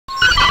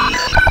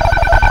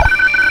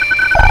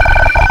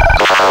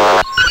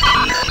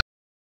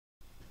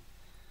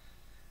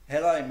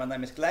my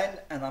name is Glenn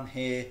and I'm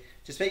here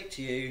to speak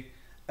to you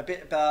a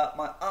bit about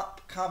my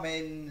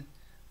upcoming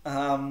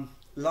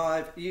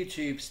live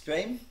YouTube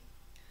stream.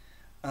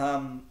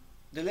 The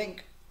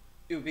link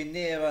will be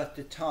nearer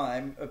the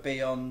time will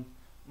be on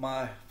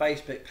my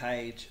Facebook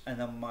page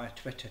and on my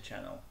Twitter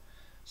channel.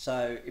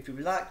 So if you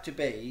would like to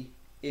be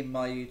in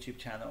my YouTube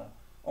channel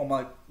or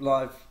my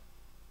live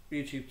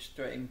YouTube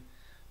stream,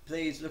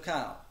 please look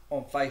out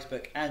on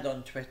Facebook and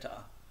on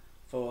Twitter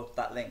for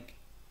that link.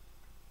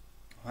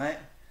 Right?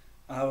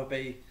 I will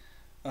be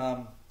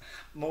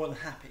more than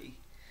happy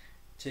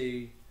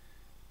to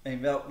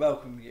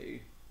welcome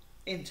you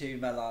into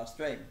my live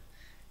stream.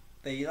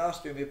 The live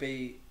stream will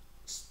be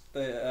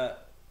the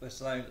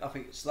Sloan, I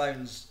think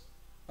Sloan's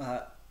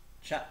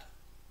chat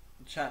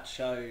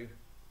show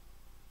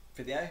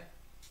video.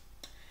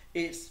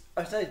 It's,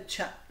 I say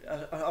chat,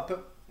 I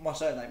put my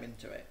surname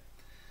into it.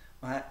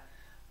 Right?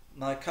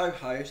 My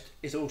co-host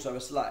is also a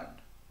Sloan.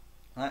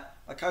 Right?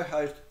 My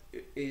co-host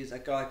is a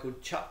guy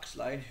called Chuck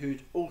Sloan, who's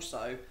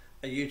also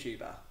a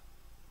YouTuber.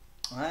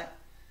 Right?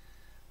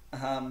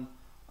 I'm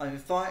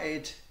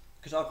invited,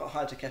 because I've got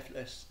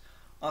hydrocephalus,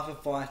 I've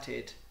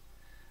invited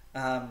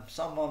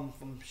someone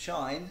from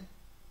Shine,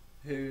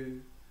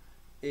 who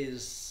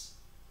is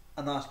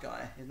a nice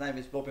guy. His name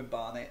is Robin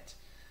Barnett,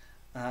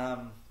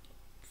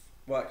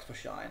 works for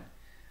Shine,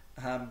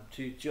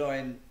 to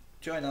join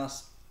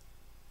us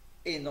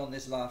in on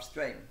this live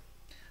stream,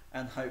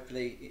 and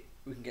hopefully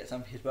we can get some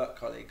of his work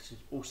colleagues to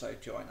also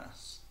join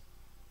us.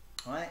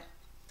 Right?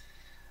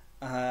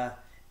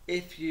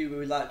 If you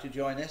would like to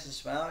join us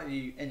as well,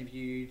 any of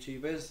you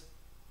YouTubers,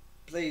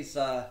 please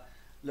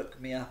look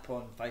me up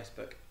on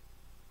Facebook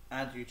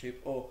and YouTube,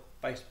 or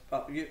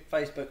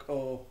Facebook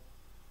or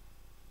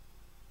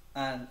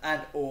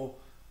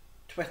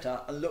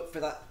Twitter, and look for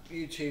that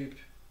YouTube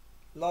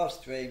live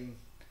stream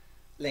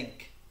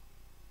link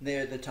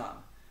near the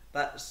time.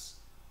 That's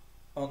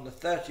on the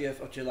 30th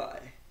of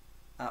July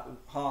at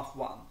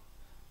 1:30,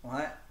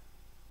 right?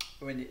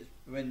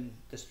 When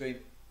the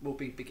stream will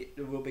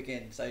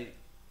begin. So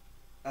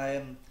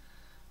about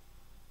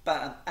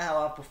an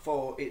hour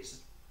before it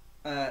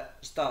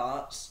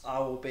starts, I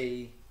will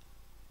be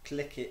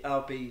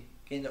I'll be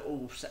getting it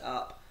all set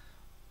up,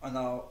 and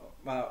I'll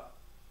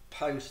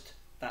post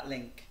that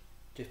link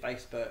to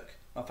Facebook,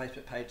 my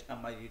Facebook page and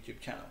my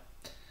YouTube channel.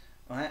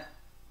 Alright?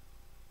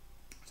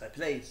 So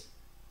please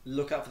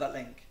look out for that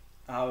link.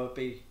 I will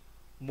be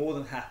more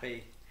than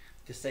happy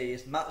to see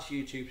as much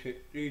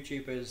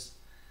YouTubers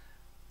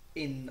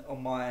in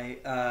on my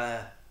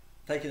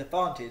taking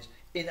advantage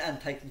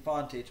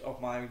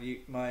of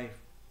my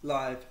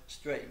live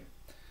stream.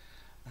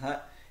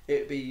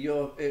 It'd be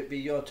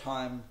your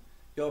time,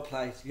 your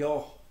place,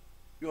 your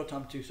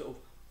time to sort of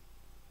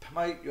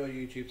promote your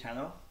YouTube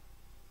channel.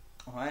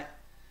 Alright?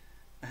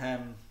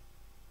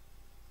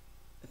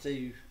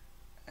 To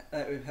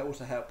that will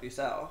also help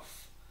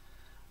yourself.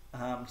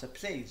 So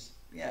please,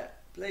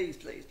 please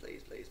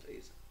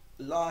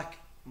like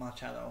my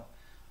channel,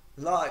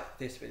 like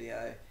this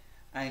video,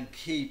 and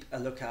keep a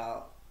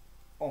lookout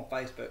on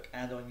Facebook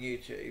and on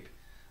YouTube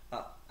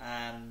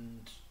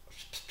and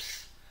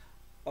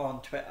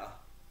on Twitter,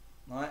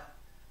 right?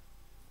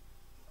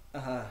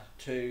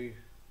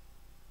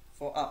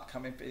 For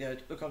upcoming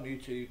videos. Look on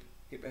YouTube.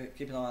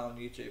 Keep an eye on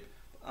YouTube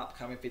for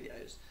upcoming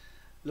videos.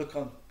 Look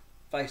on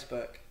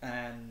Facebook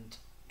and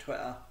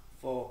Twitter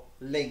for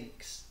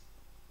links.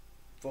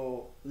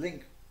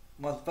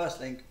 My first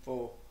link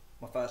for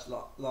my first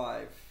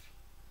live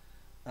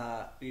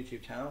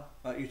YouTube channel,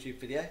 YouTube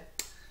video,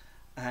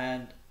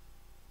 and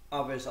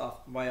others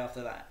way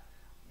after that,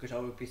 because I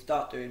will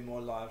start doing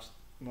more live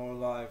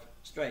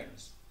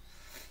streams.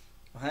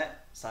 Alright,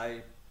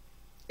 so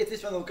if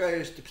this one all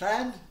goes to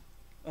plan,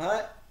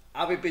 alright,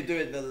 I will be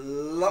doing a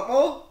lot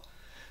more.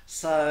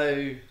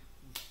 So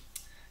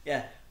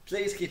yeah,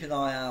 please keep an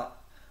eye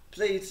out.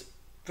 Please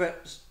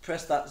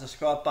press that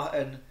subscribe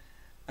button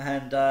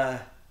and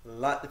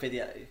like the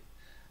video.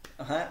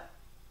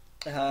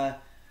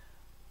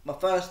 My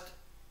first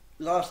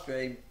live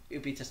stream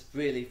will be just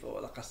really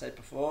for, like I said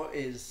before,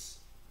 is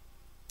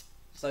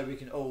so we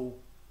can all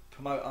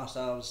promote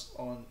ourselves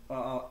on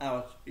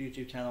our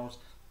YouTube channels,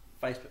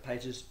 Facebook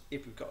pages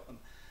if we've got them,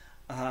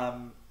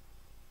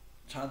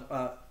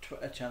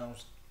 Twitter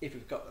channels if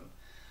we've got them,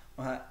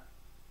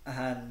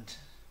 and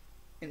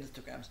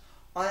Instagrams.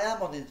 I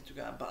am on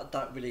Instagram, but I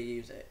don't really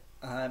use it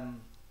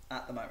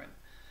at the moment,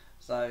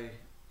 so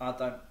I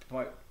don't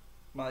promote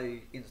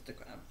my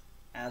Instagram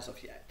as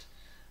of yet.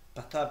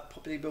 But I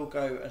probably will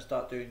go and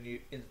start doing new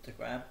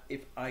Instagram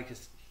if I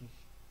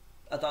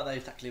don't know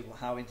exactly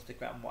how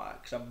Instagram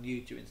works. I'm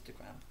new to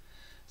Instagram,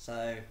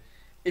 so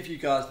if you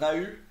guys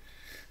know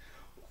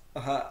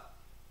what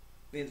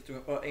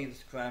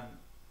Instagram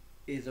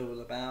is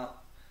all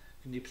about,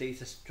 can you please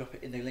just drop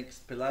it in the links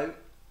below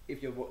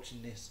if you're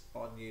watching this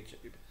on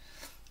YouTube.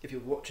 If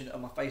you're watching it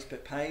on my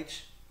Facebook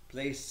page,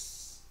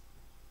 please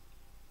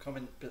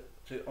comment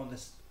on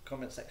this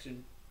comment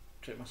section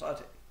to my side,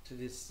 to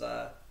this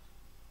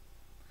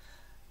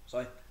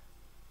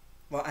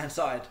right hand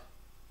side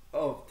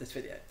of this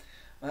video.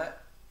 Right?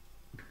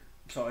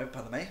 Sorry,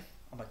 pardon me.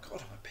 Oh my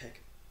god, I'm a pig.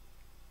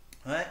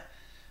 Right?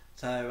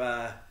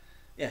 So,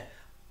 yeah.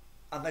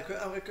 And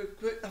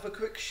have a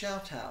quick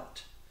shout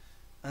out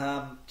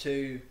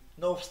to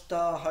North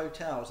Star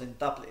Hotels in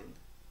Dublin,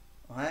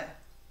 right?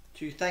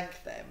 To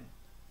thank them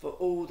for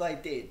all they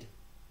did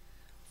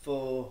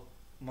for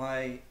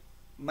my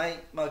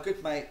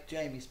good mate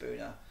Jamie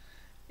Spooner.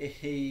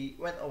 He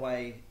went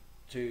away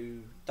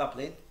to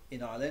Dublin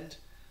in Ireland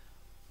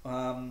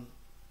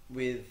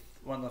with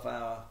one of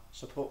our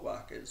support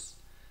workers,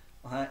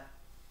 right?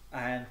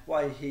 And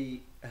while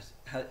he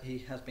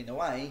has been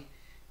away,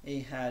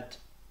 he had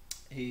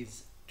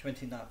his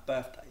 29th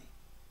birthday,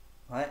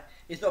 right?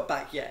 He's not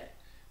back yet,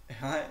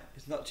 right?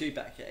 It's not due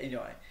back yet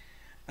anyway.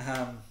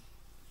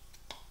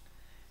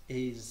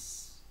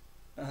 He's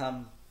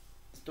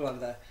still over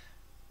there.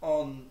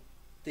 On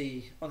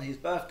his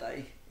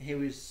birthday, he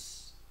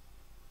was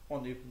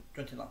on the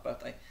 29th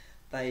birthday.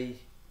 They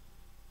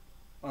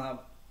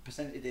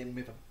presented him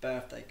with a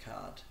birthday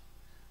card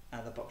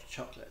and a box of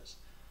chocolates.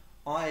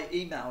 I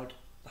emailed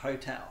the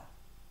hotel,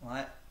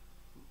 right,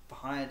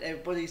 behind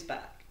everybody's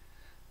back,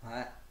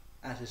 right,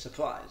 as a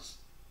surprise,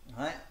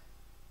 right,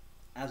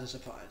 as a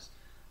surprise,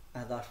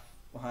 and I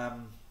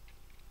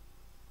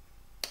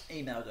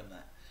emailed them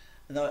that,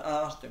 and I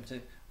asked him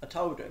to. I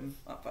told him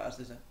at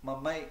first, my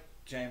mate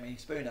Jamie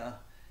Spooner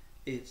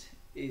is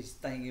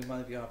staying in one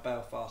of your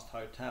Belfast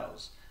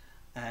hotels,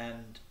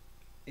 and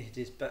it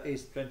is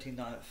his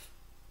 29th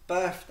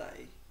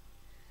birthday,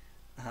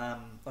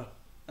 and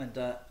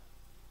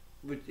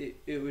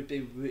it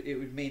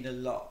would mean a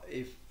lot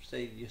if,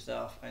 say,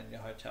 yourself and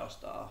your hotel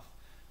staff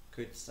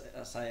could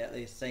say at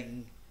least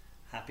sing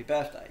happy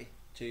birthday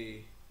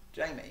to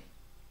Jamie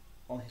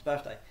on his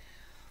birthday.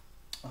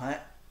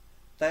 Alright,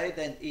 they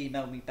then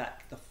emailed me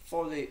back the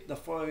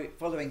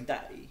following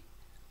day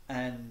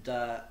and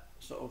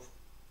sort of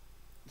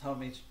told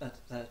me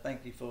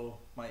thank you for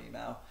my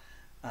email.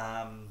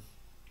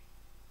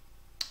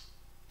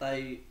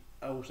 They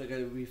are also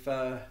going to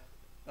refer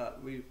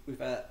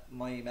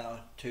my email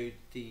to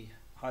the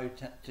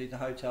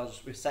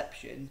hotel's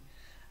reception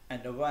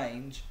and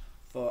arrange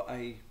for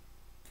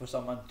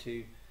someone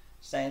to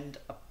send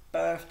a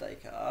birthday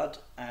card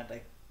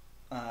and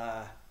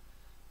a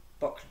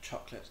box of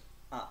chocolates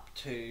up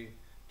to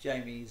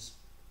Jamie's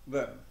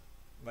room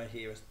where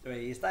he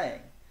is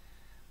staying,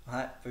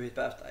 right, for his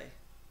birthday.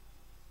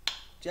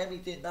 Jamie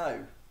didn't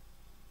know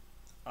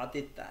I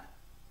did that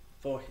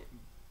for him,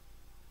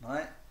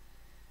 right?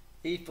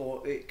 He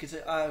thought it, because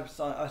I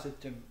said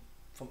to him,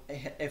 from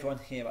everyone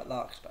here at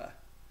Larkspur,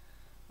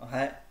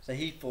 okay, so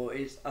he thought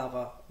it's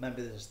other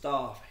members of the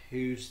staff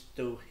who's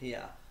still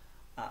here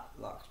at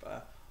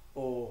Larkspur,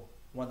 or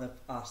one of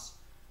us,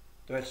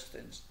 the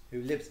residents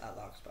who lives at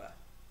Larkspur,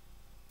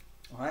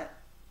 right?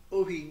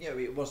 All he knew,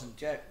 it wasn't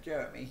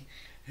Jeremy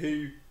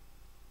who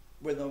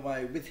went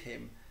away with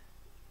him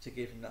to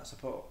give him that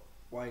support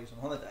while he was on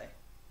holiday.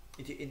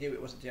 He knew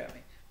it wasn't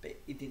Jeremy, but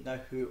he didn't know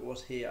who it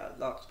was here at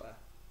Larkspur.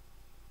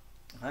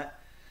 Right?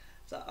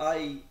 So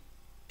I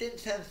didn't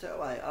tell him straight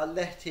away. I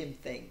let him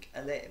think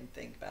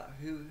about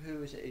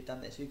who is it who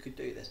done this, who could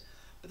do this.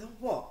 But then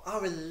what? I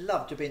would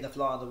love to be in the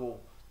fly on the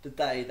wall the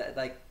day that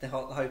the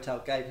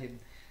hotel gave him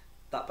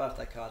that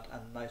birthday card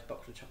and those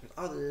box of chocolates.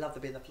 I would love to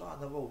be in the fly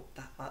on the wall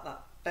at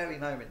that very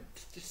moment,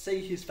 to see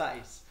his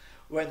face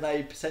when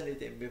they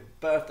presented him with a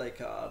birthday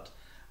card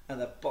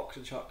and a box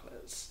of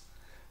chocolates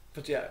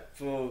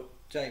for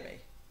Jamie.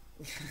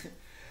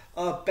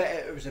 I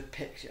bet it was a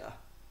picture.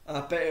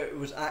 I bet it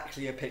was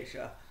actually a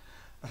picture.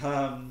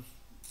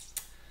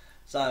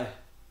 So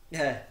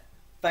yeah,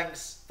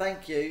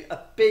 thank you, a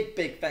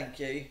big thank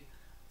you,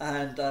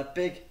 and a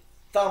big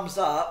thumbs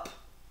up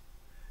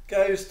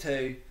goes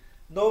to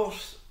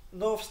North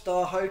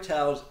Star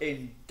Hotels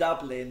in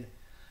Dublin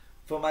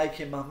for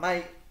making my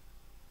mate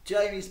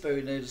Jamie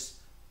Spooner's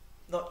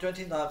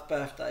 29th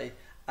birthday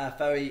a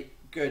very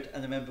good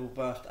and a memorable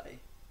birthday.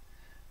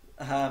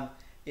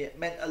 It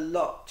meant a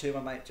lot to my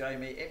mate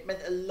Jamie. It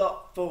meant a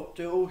lot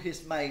to all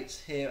his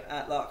mates here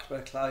at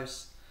Larkspur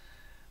Close.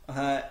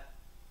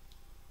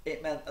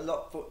 It meant a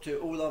lot to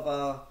all of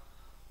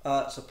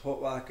our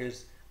support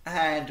workers,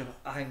 and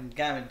I'm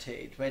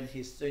guaranteed when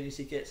as soon as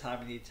he gets home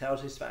and he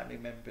tells his family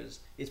members,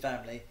 it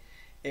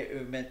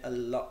would mean a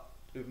lot.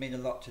 It would mean a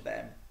lot to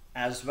them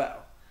as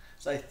well.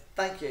 So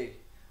thank you.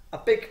 A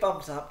big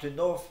thumbs up to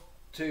North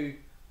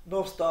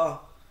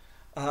Star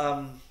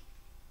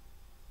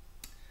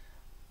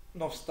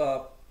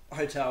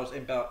Hotels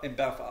in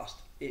Belfast.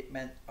 It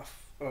meant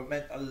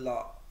a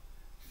lot.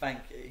 Thank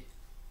you.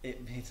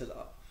 It means a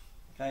lot.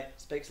 Okay,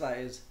 speaks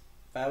later.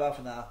 Farewell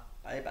for now.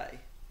 Bye bye.